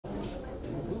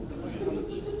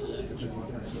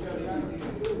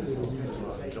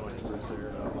coach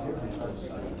there.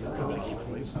 Dominican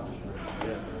police.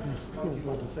 Yeah.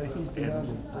 What to say? He's been on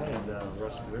his And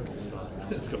Russ Grimm's son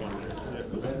is going there too.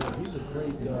 He's a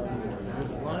great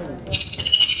his line.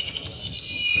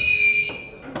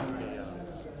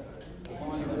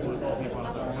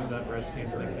 Was that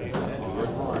Redskins thing?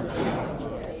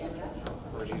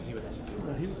 Or do you see what this?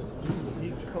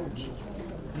 He coached.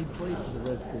 He played for the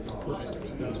Redskins. He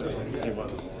coached. He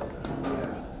wasn't.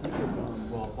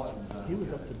 He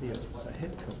was up to be a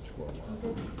head coach for a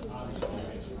while.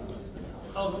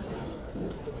 Oh.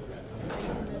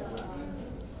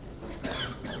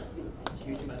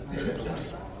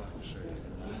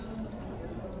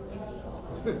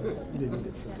 They need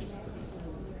it for this thing.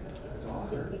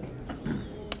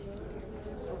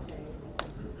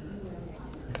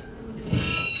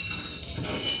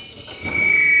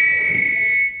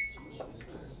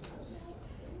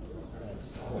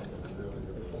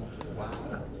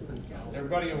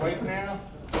 Everybody awake now?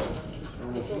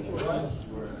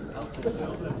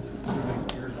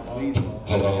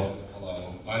 Hello,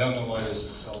 hello. I don't know why this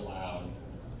is so loud.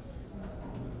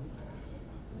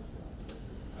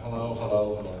 Hello,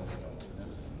 hello, hello, hello.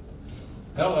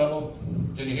 Hello.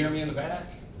 Can you hear me in the back?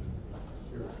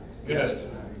 Good.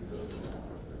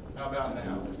 How about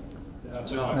now? Not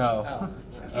so much? No.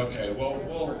 Okay, well,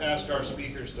 we'll ask our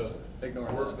speakers to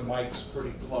work the mics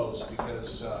pretty close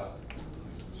because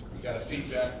we got a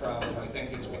feedback problem. I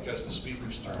think it's because the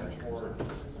speakers turned toward.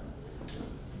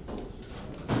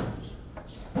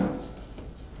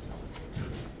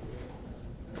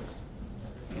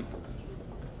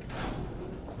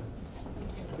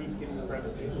 Who's giving the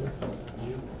presentation?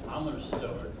 I'm going to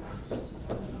start.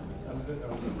 I'm good. Good?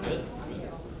 Good.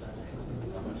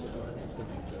 I'm going to start.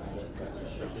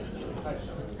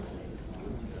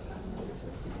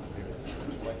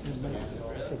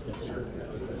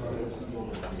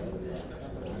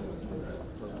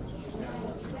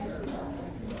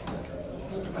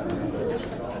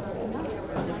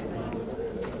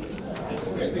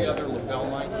 Where's the other lapel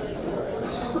mic?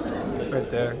 Right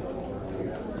there.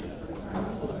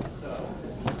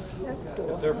 That's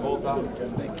cool. They're both out.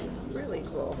 Really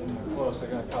cool. Close. They're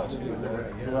gonna cost you.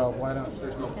 Well, why not?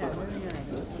 There's no. Yeah, very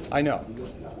nice. I know.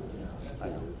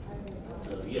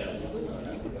 Yeah.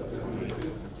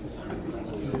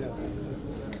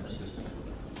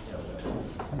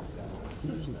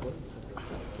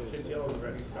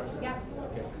 Yeah.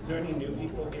 Okay. Is there any new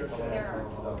people here today? There are.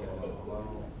 Okay.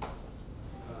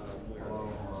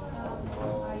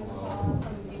 I just saw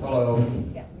some videos. Hello.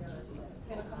 Yes.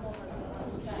 We have a couple of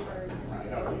that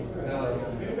are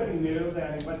Is anybody new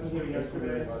that wasn't here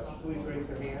yesterday? Please raise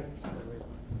your hand.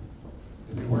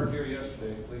 If you weren't here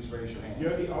yesterday, please raise your hand.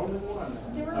 You're the only one.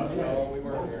 There were Okay. No, we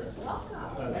weren't here. Welcome.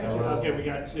 Okay, we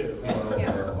got two.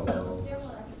 Yeah. There were, I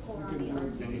think, 4 on the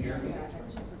others. Did you hear me?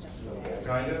 For just today.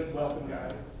 Kind of. Welcome,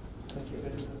 guys. This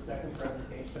is the second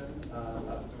presentation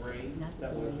of 3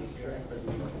 that we'll be hearing for the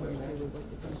equipment.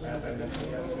 As I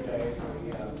mentioned yesterday,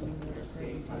 the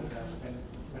state kind of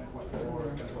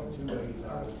 10.4, 10.2 ways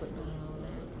are. So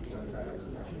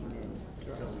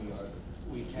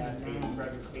we had a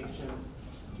presentation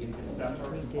in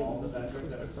December, all the vendors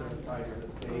that are certified in the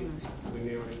state. We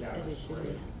narrowed it down to 3.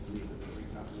 These are the 3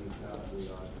 companies that we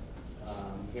are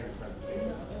hearing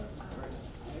presentations.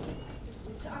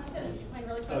 So I'm just going to explain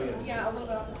really quick, Oh, yeah. a little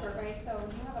bit about the survey. So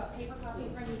you have a paper copy in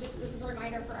front of you. This is a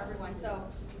reminder for everyone. So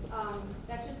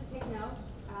that's just to take notes.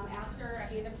 At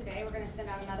the end of today, we're going to send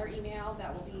out another email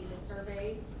that will be the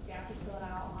survey. To ask you to fill it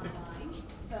out online.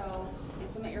 So and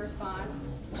submit your response.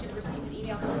 You should have received an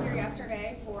email from here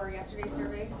yesterday for yesterday's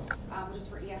survey, which is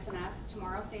for ES&S.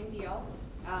 Tomorrow, same deal.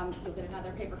 You'll get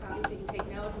another paper copy so you can take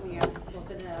notes, and we'll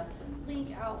send a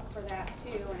link out for that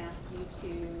too, and ask you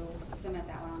to submit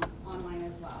that one online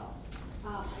as well.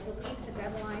 I believe the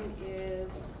deadline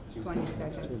is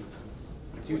 22nd.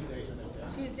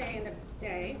 Tuesday end of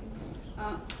day.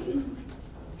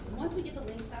 Once we get the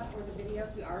links out for the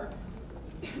videos, we are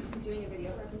doing a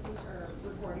video presentation or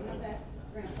recording of this.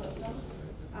 We're going to post them.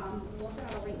 We'll send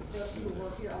out a link to those who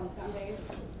work here on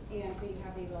Sundays, and so you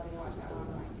have the ability to watch that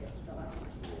online too.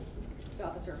 Fill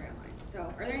out the survey online. So,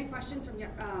 are there any questions from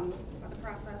about the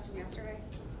process from yesterday?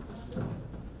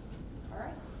 All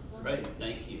right. Great,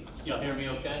 thank you. Y'all hear me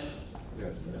okay?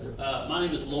 Yes. My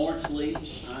name is Lawrence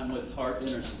Leach. I'm with Hart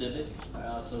Civic. I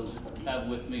also have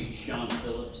with me Sean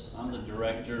Phillips. I'm the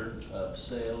Director of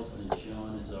Sales, and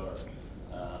Sean is our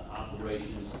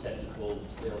operations technical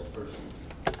salesperson.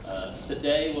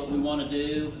 Today, what we want to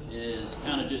do is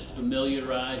kind of just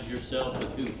familiarize yourself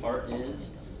with who Hart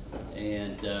is,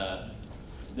 and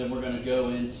then we're going to go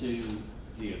into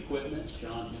the equipment.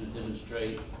 Sean's going to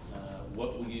demonstrate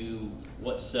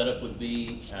what setup would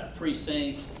be at a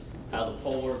precinct, how the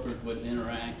poll workers would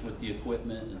interact with the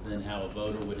equipment, and then how a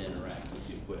voter would interact with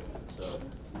the equipment. So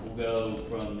we'll go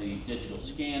from the digital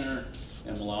scanner,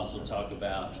 and we'll also talk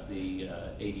about the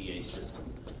ADA system.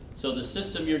 So the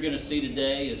system you're going to see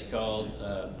today is called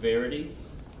Verity.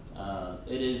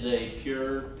 It is a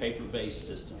pure paper-based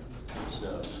system.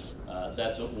 So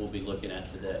that's what we'll be looking at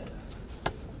today.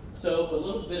 So a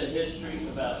little bit of history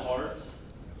about Hart.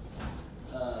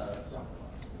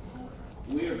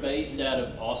 We are based out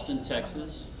of Austin,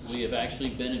 Texas. We have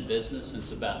actually been in business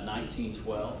since about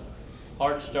 1912.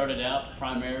 Hart started out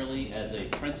primarily as a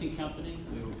printing company.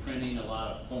 We were printing a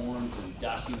lot of forms and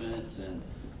documents and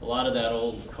a lot of that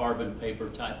old carbon paper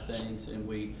type things. And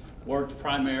we worked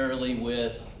primarily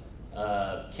with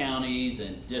counties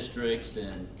and districts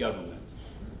and government.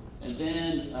 And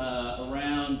then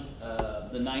around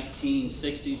the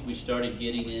 1960s, we started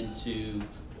getting into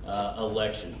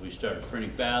elections. We started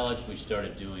printing ballots. We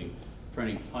started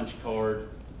printing punch card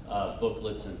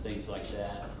booklets and things like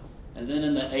that. And then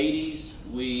in the 80s,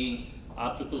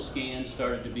 optical scans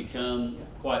started to become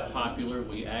quite popular.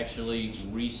 We actually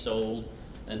resold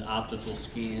an optical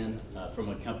scan from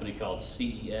a company called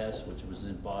CES, which was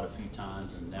then bought a few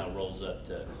times and now rolls up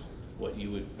to what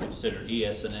you would consider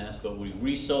ES&S, but we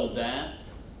resold that.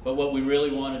 But what we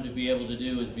really wanted to be able to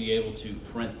do is be able to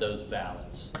print those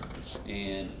ballots.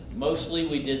 And mostly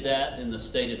we did that in the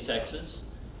state of Texas.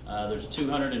 There's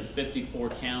 254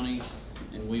 counties,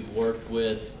 and we've worked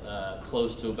with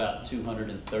close to about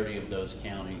 230 of those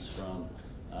counties from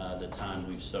the time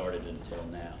we've started until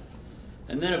now.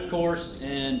 And then, of course,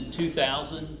 in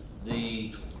 2000,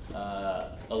 the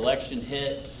election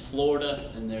hit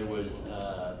Florida, and there was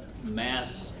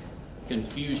mass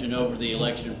confusion over the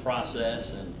election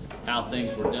process and how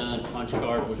things were done. Punch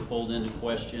card was pulled into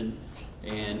question,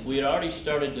 and we had already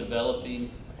started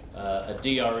developing a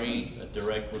DRE, a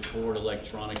direct record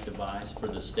electronic device, for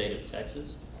the state of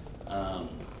Texas.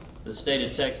 The state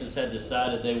of Texas had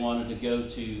decided they wanted to go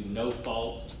to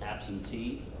no-fault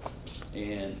absentee.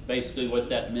 And basically what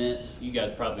that meant, you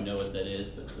guys probably know what that is,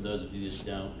 but for those of you that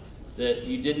don't, that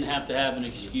you didn't have to have an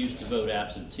excuse to vote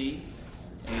absentee.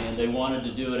 And they wanted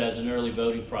to do it as an early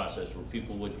voting process where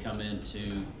people would come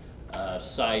into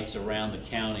sites around the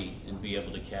county and be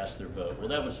able to cast their vote. Well,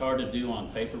 that was hard to do on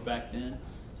paper back then,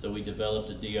 so we developed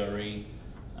a DRE.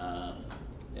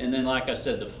 And then, like I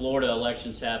said, the Florida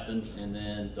elections happened, and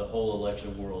then the whole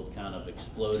election world kind of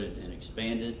exploded and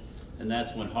expanded. And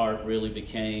that's when Hart really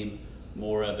became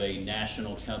more of a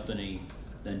national company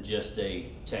than just a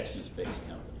Texas-based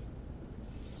company.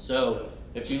 So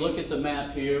if you look at the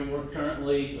map here, we're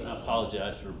currently, and I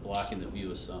apologize for blocking the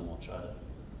view of some, I'll try to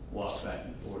walk back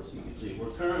and forth so you can see.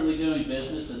 We're currently doing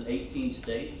business in 18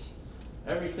 states.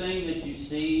 Everything that you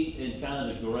see in kind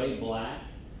of the gray-black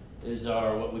is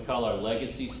what we call our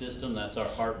legacy system. That's our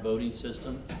Hart voting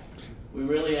system. We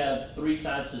really have three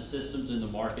types of systems in the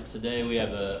market today. We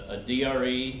have a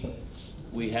DRE.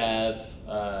 We have,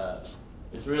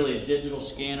 it's really a digital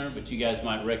scanner, but you guys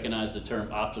might recognize the term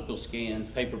optical scan,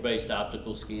 paper-based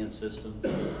optical scan system.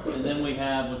 And then we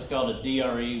have what's called a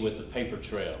DRE with a paper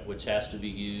trail, which has to be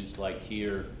used like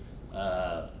here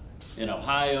in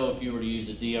Ohio. If you were to use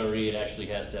a DRE, it actually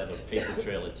has to have a paper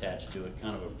trail attached to it,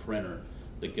 kind of a printer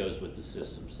that goes with the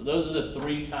system. So those are the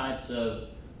three types of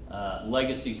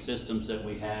legacy systems that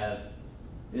we have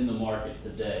in the market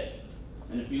today.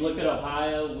 And if you look at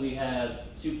Ohio, we have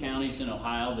 2 counties in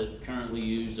Ohio that currently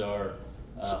use our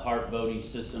Hart voting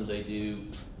system. They do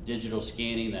digital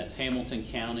scanning. That's Hamilton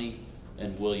County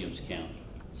and Williams County.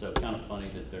 So kind of funny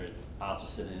that they're at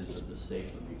opposite ends of the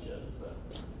state from each other.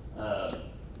 But,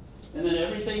 and then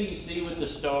everything you see with the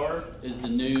star is the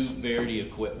new Verity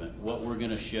equipment, what we're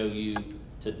going to show you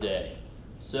today.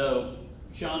 So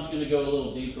Sean's going to go a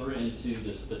little deeper into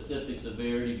the specifics of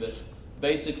Verity, but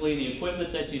basically the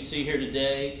equipment that you see here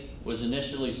today was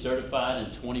initially certified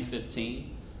in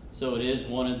 2015. So it is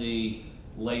one of the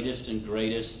latest and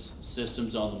greatest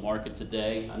systems on the market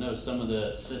today. I know some of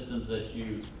the systems that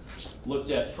you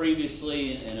looked at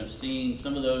previously and have seen,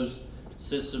 some of those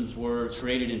systems were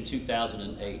created in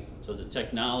 2008. So the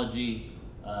technology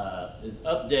is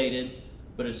updated,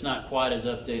 but it's not quite as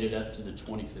updated up to the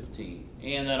 2015.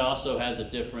 And that also has a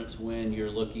difference when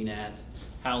you're looking at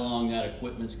how long that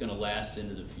equipment's going to last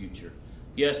into the future.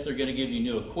 Yes, they're going to give you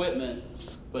new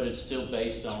equipment, but it's still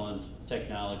based on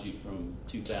technology from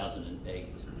 2008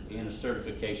 and a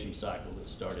certification cycle that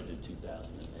started in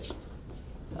 2008.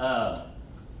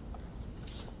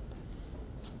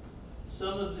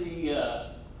 Some of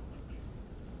the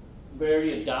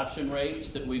Verity adoption rates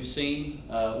that we've seen.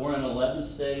 We're in 11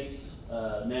 states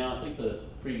now. I think the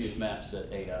previous map said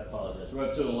 8, I apologize. We're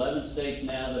up to 11 states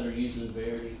now that are using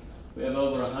Verity. We have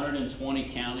over 120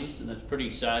 counties, and that's pretty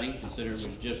exciting considering it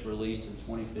was just released in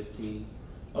 2015.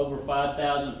 Over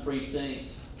 5,000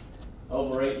 precincts,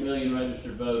 over 8 million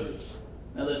registered voters.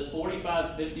 Now this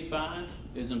 45-55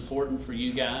 is important for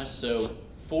you guys. So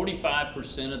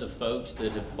 45% of the folks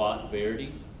that have bought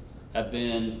Verity have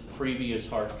been previous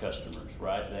Hart customers,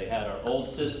 right? They had our old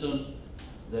system,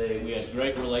 we had a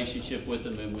great relationship with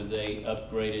them, and when they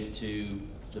upgraded to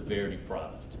the Verity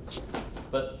product.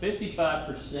 But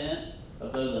 55%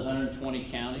 of those 120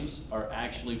 counties are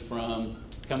actually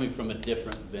coming from a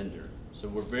different vendor. So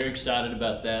we're very excited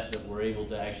about that we're able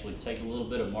to actually take a little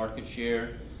bit of market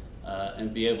share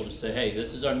and be able to say, hey,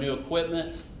 this is our new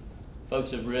equipment.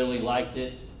 Folks have really liked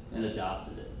it and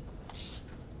adopted it.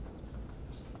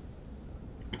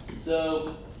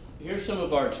 So here's some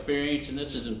of our experience, and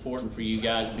this is important for you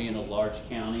guys being a large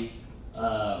county.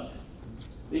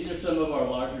 These are some of our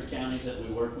larger counties that we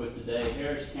work with today.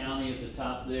 Harris County at the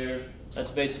top there,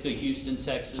 that's basically Houston,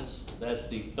 Texas. That's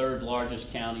the 3rd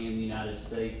largest county in the United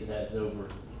States. It has over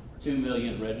 2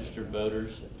 million registered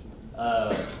voters.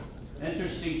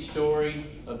 Interesting story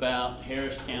about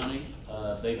Harris County.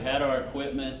 They've had our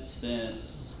equipment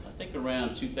since, I think,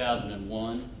 around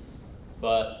 2001,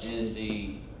 but in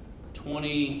the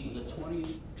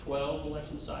 2012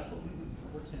 election cycle?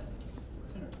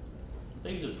 I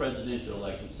think it was a presidential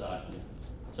election cycle.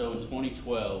 So in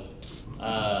 2012,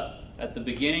 at the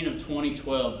beginning of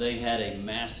 2012, they had a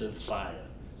massive fire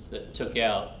that took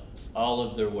out all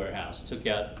of their warehouse, took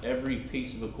out every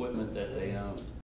piece of equipment that they owned.